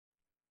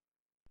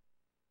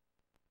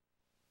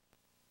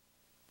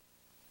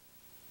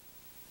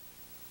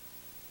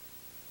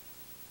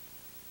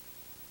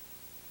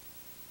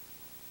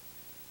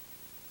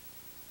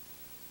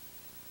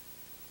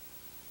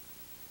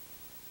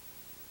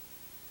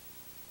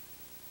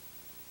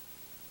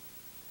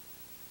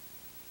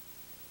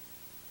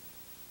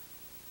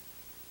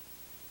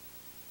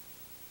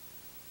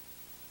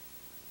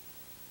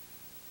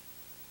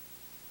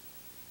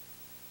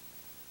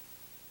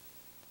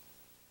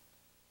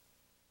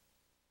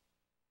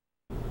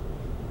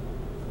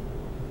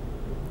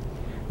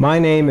My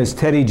name is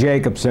Teddy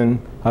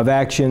Jacobson of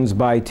Actions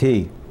by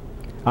T.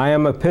 I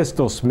am a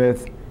pistol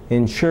smith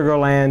in Sugar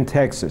Land,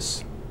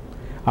 Texas.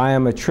 I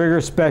am a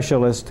trigger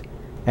specialist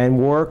and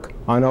work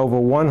on over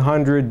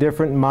 100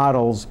 different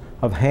models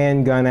of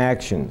handgun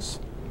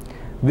actions.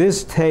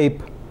 This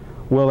tape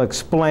will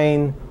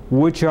explain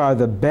which are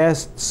the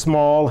best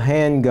small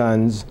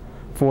handguns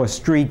for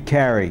street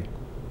carry.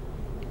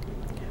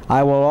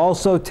 I will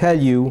also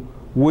tell you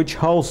which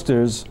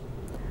holsters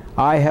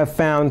I have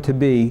found to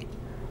be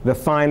the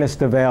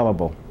finest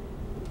available.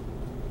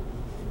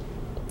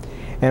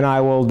 And I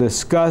will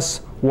discuss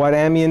what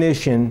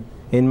ammunition,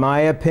 in my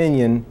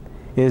opinion,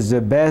 is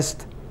the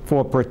best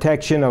for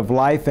protection of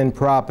life and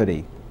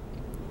property.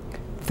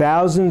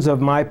 Thousands of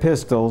my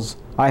pistols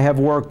I have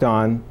worked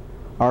on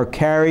are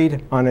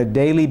carried on a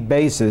daily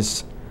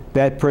basis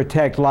that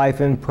protect life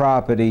and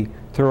property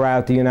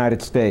throughout the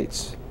United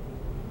States.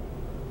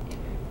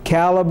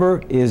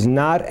 Caliber is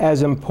not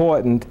as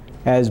important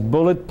as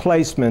bullet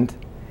placement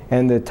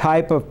and the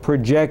type of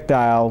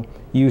projectile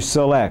you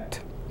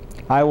select.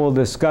 I will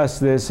discuss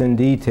this in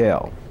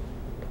detail.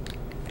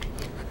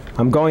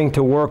 I'm going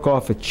to work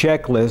off a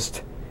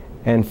checklist,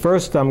 and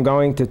first I'm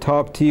going to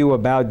talk to you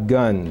about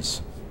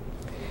guns.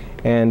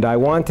 And I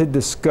want to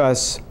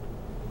discuss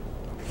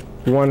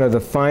one of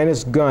the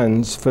finest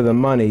guns for the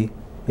money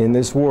in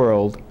this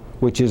world,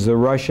 which is the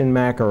Russian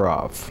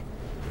Makarov.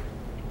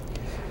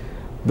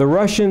 The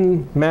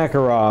Russian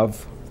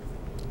Makarov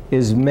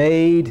is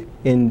made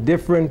in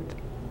different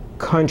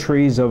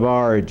countries of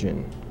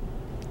origin.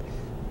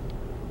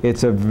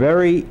 It's a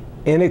very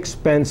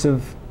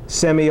inexpensive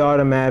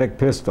semi-automatic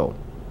pistol.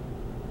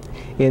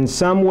 In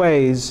some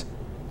ways,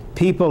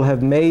 people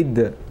have made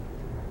the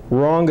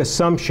wrong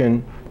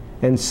assumption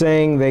in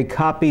saying they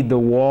copied the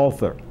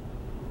Walther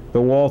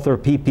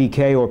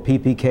PPK or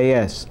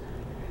PPKS.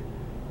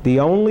 The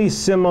only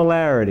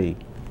similarity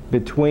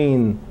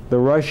between the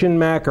Russian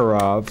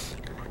Makarov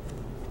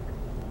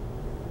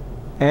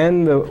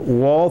and the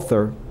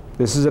Walther,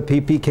 this is a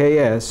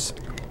PPKS,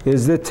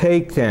 is the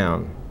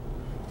takedown.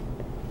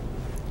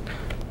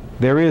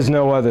 There is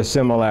no other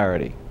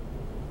similarity.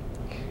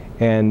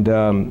 And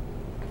the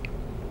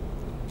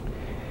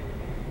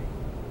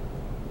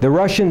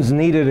Russians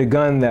needed a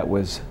gun that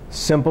was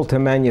simple to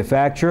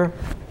manufacture.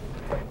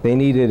 They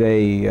needed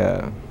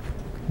a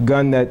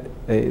gun that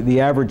the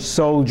average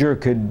soldier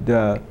could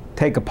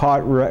take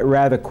apart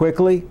rather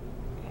quickly.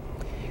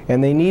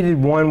 And they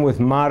needed one with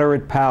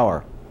moderate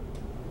power.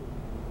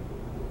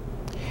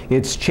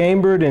 It's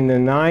chambered in the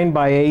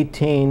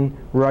 9x18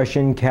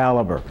 Russian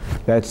caliber.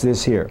 That's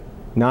this here,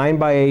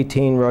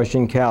 9x18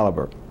 Russian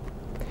caliber.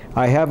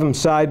 I have them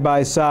side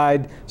by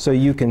side so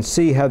you can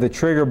see how the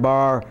trigger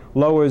bar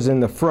lowers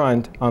in the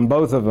front on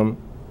both of them.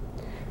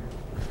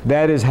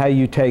 That is how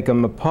you take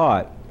them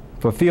apart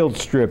for field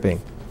stripping.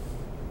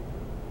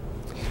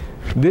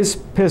 This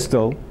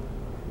pistol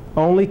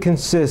only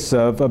consists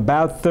of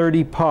about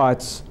 30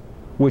 parts,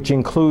 which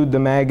include the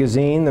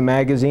magazine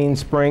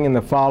spring, and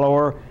the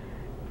follower.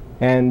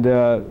 And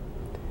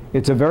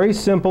it's a very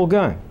simple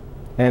gun,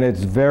 and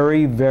it's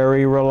very,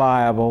 very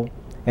reliable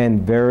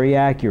and very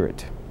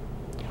accurate.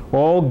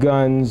 All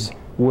guns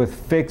with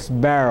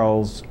fixed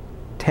barrels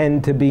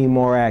tend to be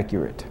more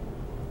accurate.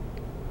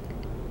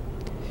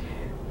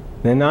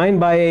 The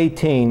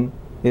 9x18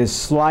 is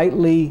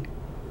slightly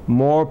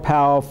more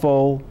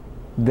powerful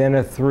than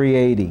a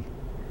 .380,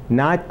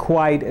 not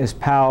quite as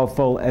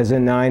powerful as a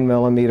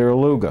 9mm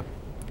Luger.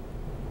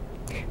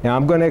 Now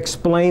I'm going to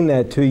explain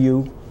that to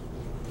you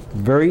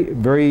very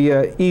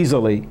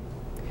easily.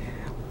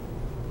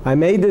 I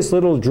made this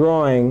little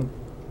drawing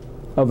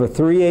of a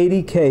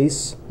 .380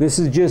 case. This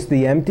is just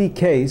the empty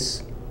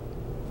case.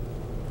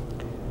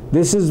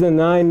 This is the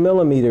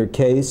 9mm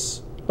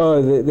case.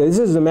 This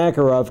is the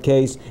Makarov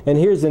case, and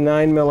here's the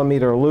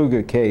 9mm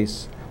Luger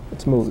case.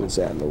 Let's move this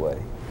out of the way.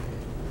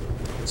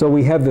 So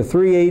we have the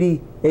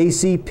 .380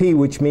 ACP,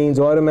 which means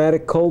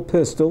automatic Colt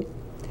pistol,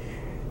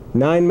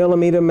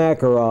 9mm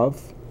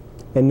Makarov,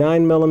 and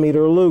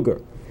 9mm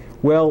Luger.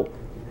 Well,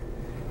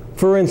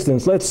 for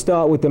instance, let's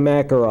start with the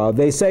Makarov.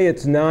 They say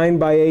it's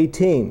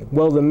 9x18.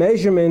 Well, the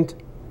measurement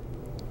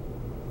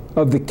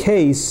of the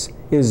case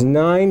is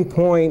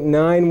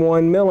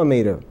 9.91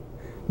 millimeter.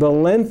 The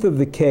length of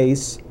the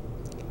case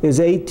is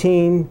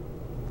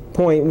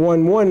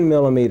 18.11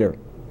 millimeter.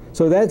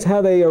 So that's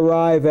how they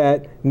arrive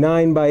at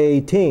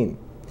 9x18.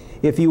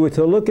 If you were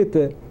to look at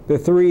the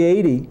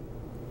 .380,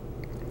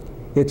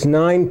 it's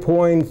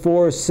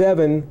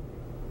 9.47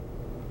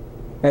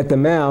 at the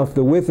mouth,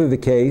 the width of the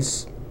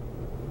case,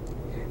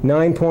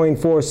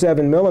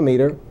 9.47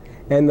 millimeter,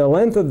 and the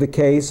length of the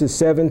case is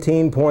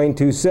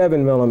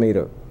 17.27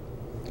 millimeter.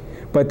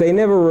 But they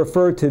never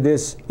refer to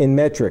this in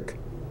metric.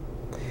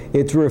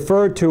 It's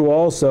referred to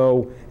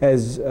also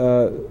as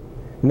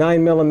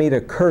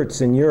 9mm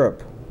Kurtz in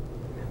Europe.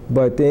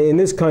 But in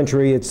this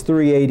country, it's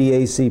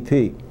 .380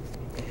 ACP.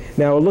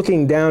 Now,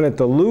 looking down at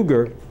the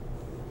Luger,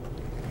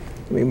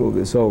 let me move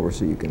this over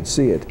so you can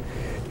see it.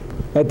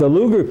 At the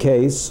Luger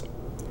case,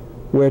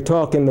 we're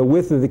talking the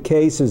width of the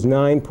case is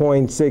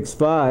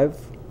 9.65,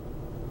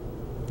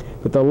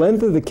 but the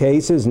length of the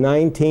case is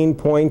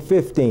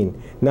 19.15,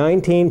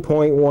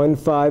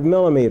 19.15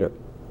 millimeter.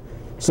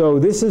 So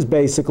this is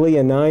basically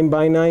a 9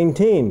 by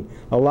 19.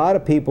 A lot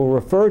of people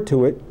refer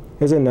to it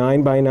as a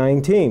 9 by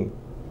 19.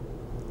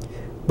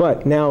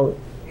 But now,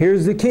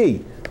 here's the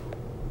key.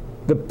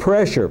 The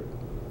pressure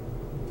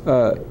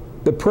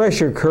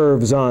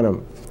curves on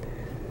them.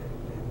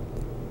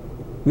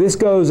 This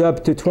goes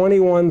up to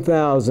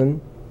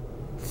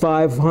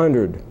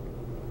 21,500.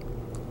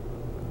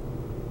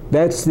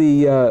 That's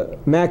the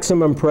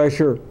maximum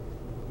pressure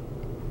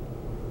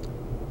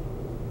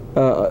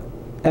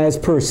as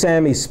per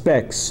SAMI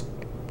specs.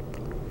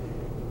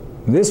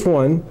 This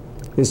one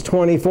is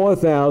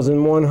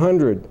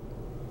 24,100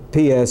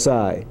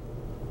 psi.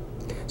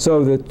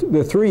 So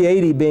the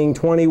 380 being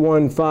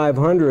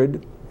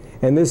 21,500,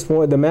 and this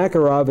one, the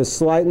Makarov, is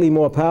slightly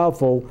more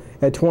powerful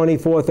at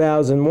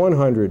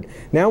 24,100.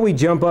 Now we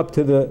jump up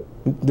to the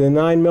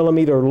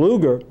 9mm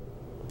Luger,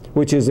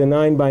 which is a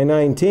 9 by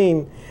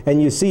 19,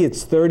 and you see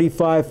it's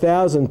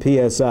 35,000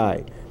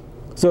 psi.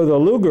 So the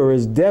Luger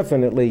is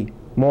definitely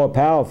more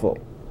powerful.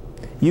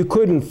 You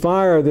couldn't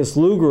fire this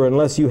Luger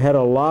unless you had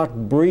a lock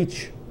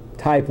breech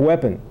type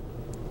weapon.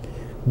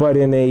 But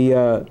in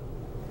the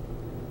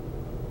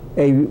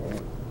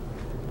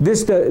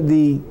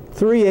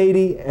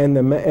 380 and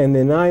the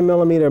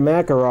 9mm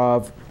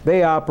Makarov,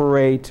 they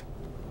operate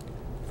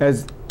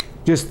as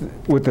just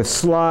with a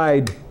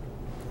slide,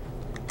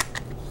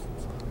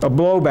 a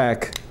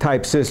blowback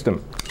type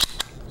system.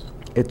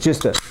 It's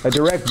just a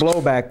direct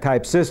blowback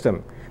type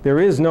system. There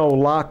is no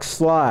lock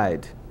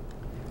slide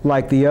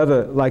like the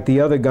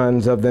other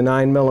guns of the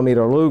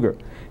 9mm Luger.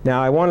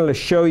 Now I wanted to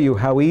show you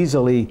how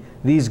easily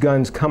these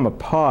guns come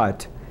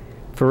apart.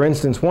 For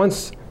instance,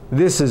 once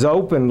this is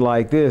opened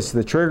like this,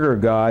 the trigger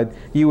guard,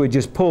 you would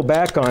just pull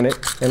back on it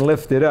and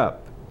lift it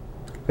up.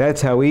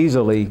 That's how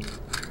easily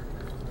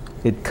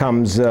it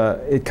comes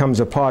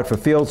apart for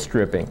field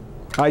stripping.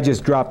 I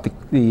just dropped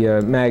the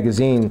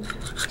magazine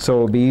so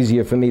it'll be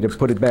easier for me to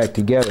put it back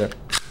together.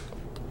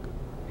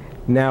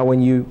 Now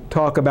when you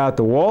talk about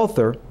the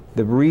Walther,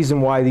 the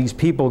reason why these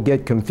people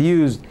get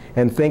confused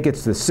and think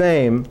it's the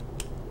same,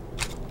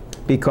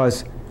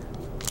 because it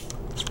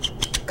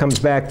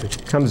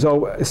comes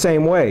over the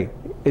same way.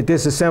 It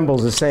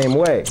disassembles the same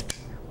way.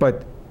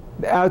 But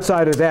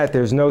outside of that,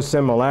 there's no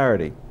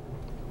similarity.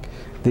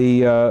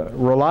 The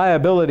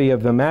reliability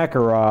of the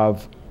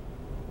Makarov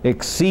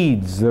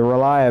exceeds the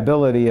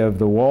reliability of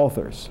the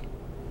Walthers.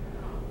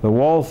 The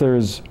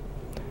Walthers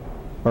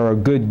are a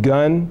good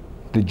gun.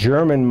 The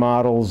German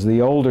models,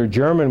 the older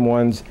German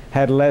ones,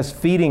 had less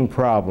feeding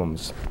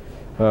problems.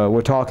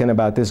 We're talking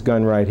about this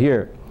gun right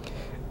here.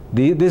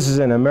 This is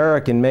an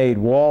American-made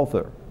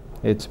Walther.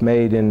 It's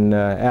made in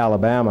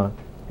Alabama,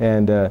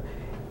 and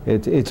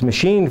it's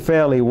machined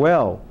fairly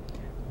well,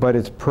 but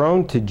it's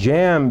prone to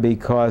jam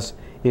because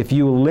if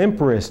you limp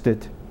wrist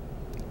it,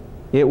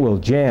 it will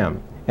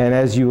jam. And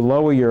as you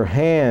lower your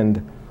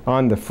hand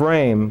on the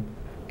frame,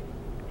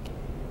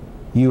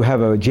 you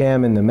have a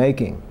jam in the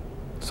making.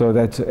 So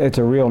it's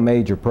a real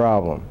major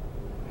problem.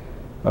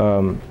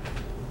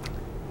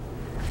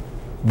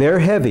 They're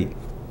heavy.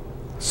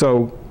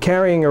 So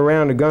carrying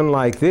around a gun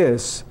like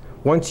this,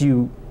 once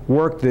you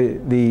work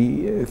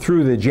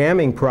through the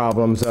jamming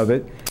problems of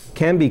it,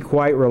 can be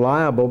quite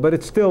reliable, but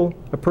it's still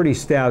a pretty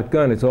stout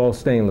gun. It's all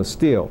stainless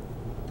steel.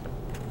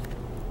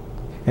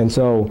 And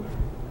so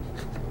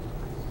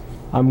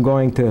I'm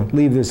going to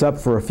leave this up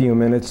for a few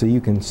minutes so you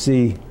can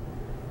see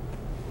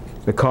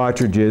the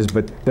cartridges.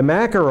 But the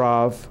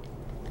Makarov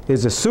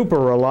is a super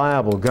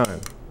reliable gun.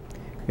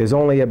 There's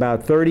only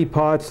about 30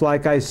 parts,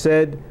 like I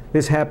said.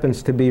 This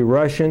happens to be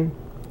Russian.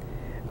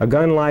 A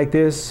gun like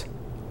this,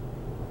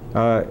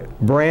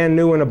 brand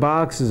new in a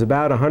box, is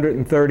about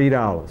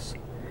 $130.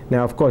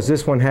 Now, of course,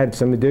 this one had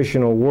some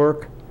additional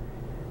work,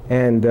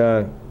 and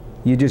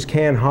you just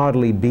can't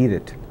hardly beat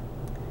it.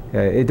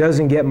 It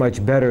doesn't get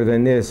much better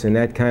than this in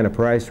that kind of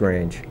price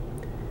range.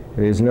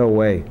 There's no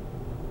way.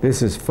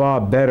 This is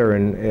far better,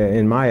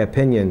 in my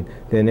opinion,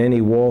 than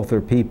any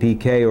Walther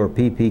PPK or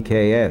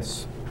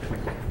PPKS.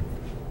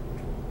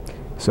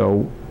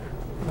 So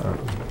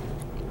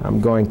I'm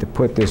going to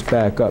put this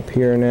back up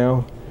here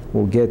now.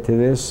 We'll get to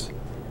this.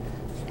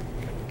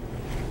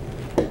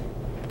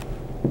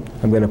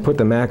 I'm going to put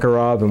the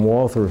Makarov and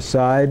Walther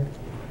aside,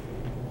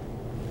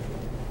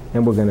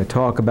 and we're going to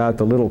talk about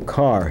the little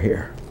car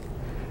here.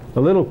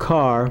 The little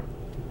car,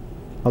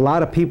 a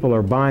lot of people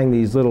are buying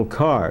these little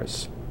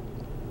cars.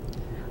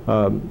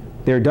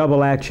 They're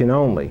double action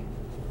only.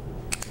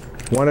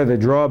 One of the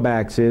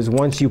drawbacks is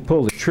once you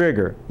pull the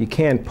trigger, you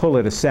can't pull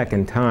it a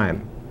second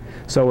time.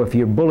 So if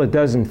your bullet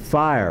doesn't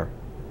fire,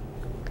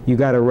 you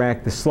got to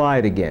rack the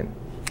slide again.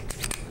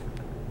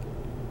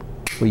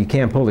 Well, you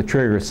can't pull the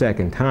trigger a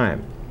second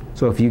time.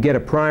 So if you get a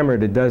primer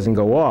that doesn't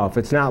go off,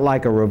 it's not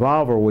like a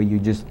revolver where you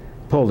just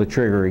pull the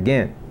trigger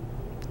again.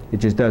 It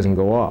just doesn't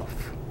go off.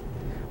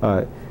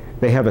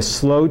 They have a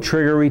slow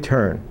trigger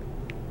return.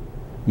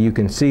 You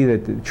can see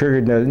that the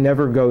trigger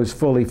never goes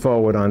fully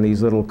forward on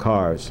these little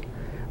cars.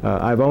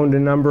 I've owned a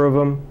number of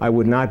them. I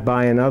would not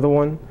buy another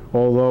one,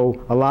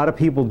 although a lot of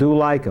people do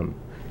like them.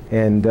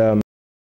 And